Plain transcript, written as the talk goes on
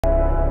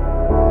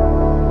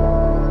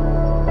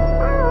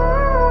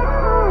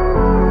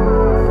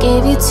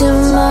too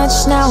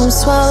much, now I'm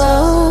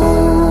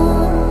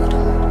swallowed.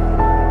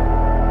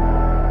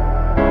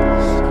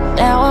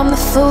 Now I'm the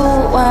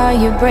fool while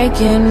you're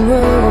breaking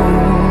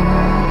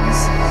rules.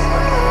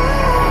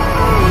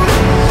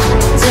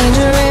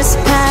 Dangerous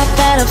path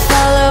that I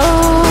follow.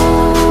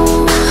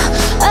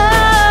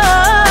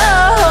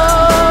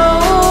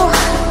 Oh,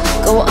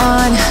 go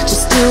on,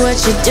 just do what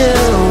you do.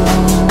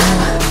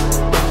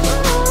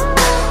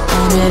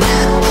 And it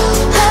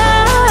hurts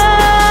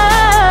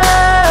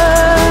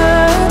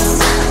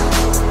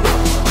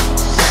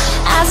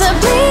as I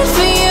bleed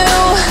for you,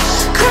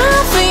 cry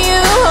for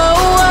you.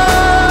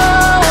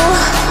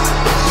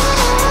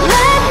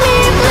 Let me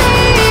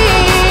bleed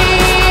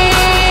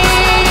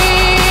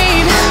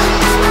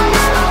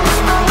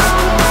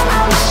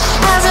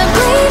as I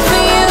bleed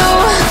for you,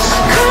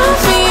 cry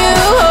for you.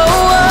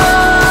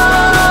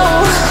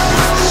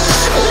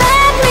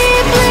 Let me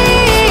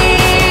bleed.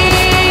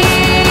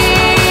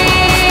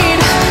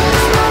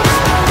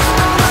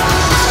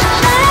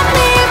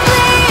 Let me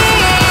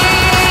bleed.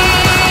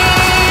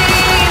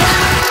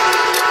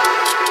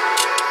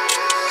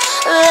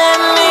 Let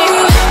me.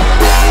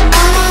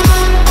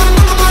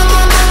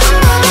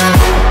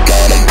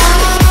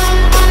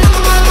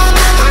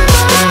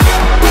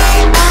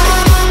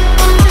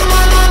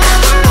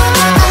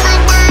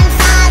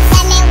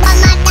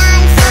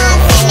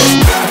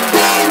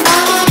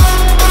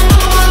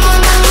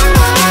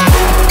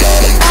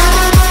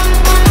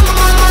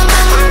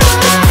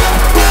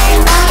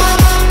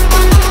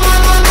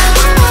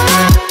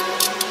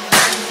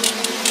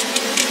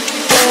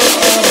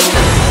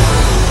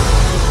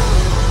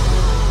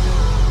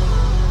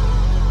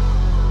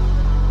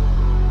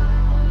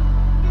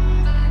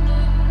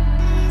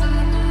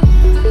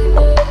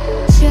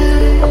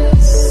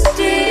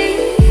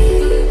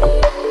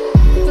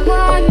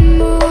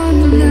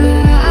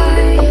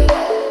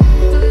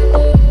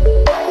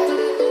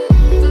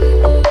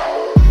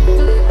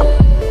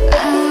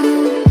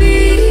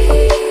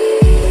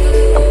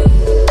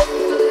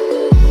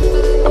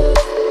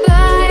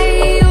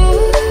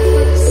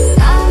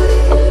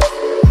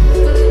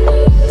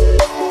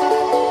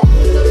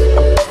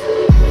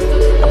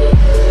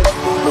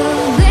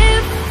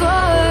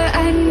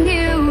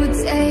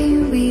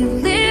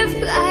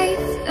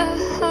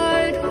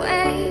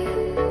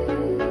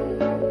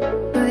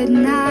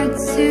 Not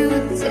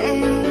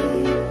today,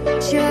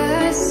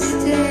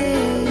 just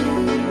stay.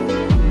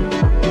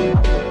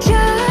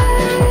 Just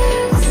stay.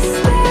 Just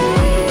stay.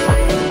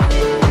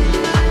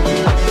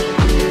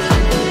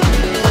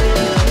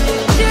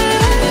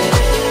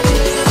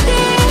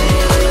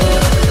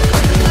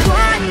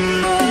 One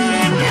more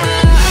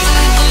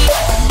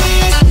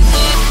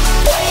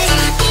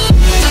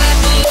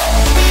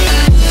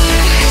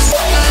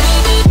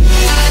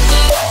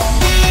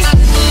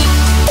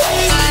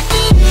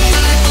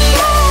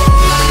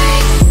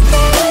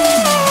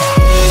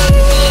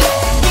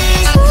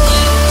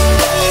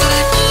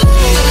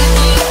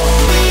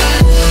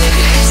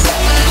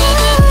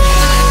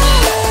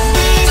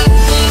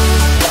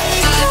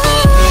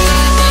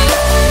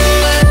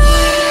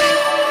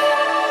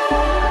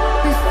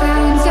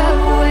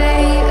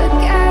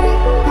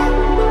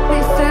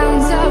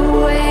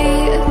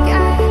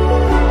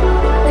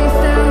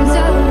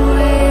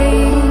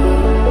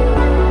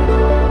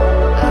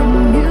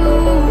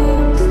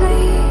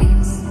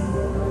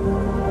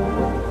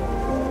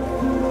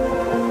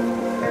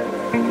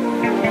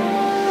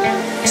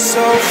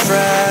so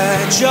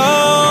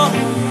fragile,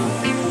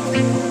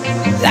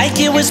 like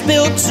it was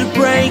built to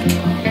break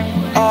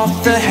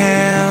off the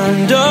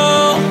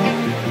handle.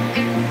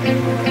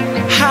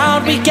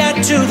 How'd we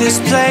get to this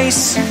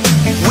place?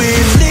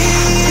 We're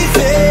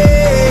leaving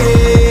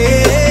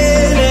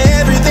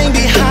everything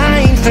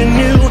behind for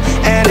new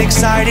and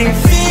exciting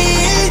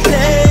feelings,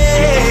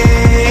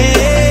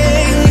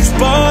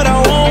 but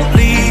I won't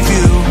leave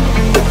you.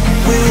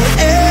 Will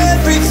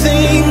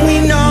everything we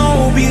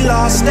know be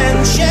lost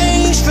and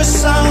changed for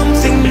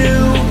something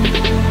new?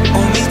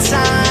 Only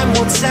time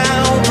will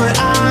tell, but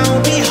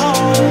I'll be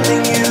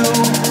holding you.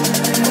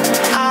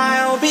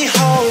 I'll be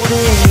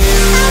holding you.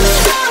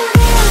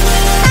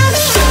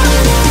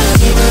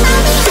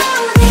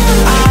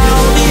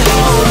 I'll be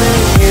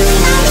holding you.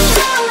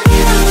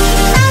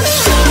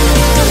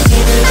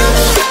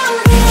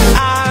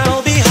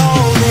 I'll be holding you. I'll be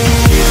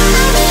holding you.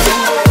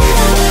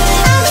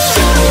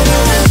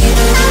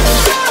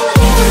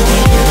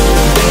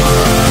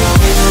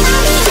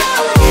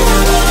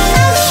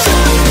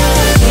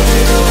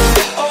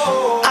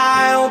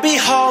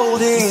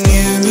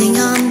 Standing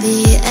on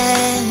the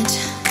edge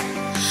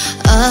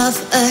of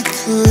a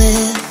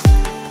cliff,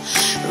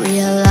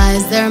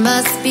 realize there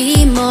must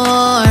be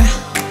more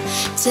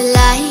to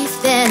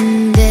life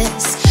than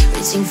this.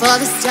 Reaching for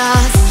the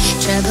stars,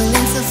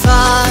 traveling so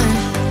far,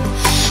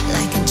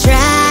 like a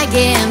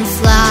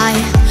dragonfly.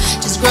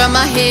 Just grab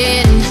my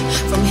hand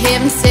from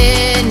heaven's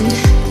end.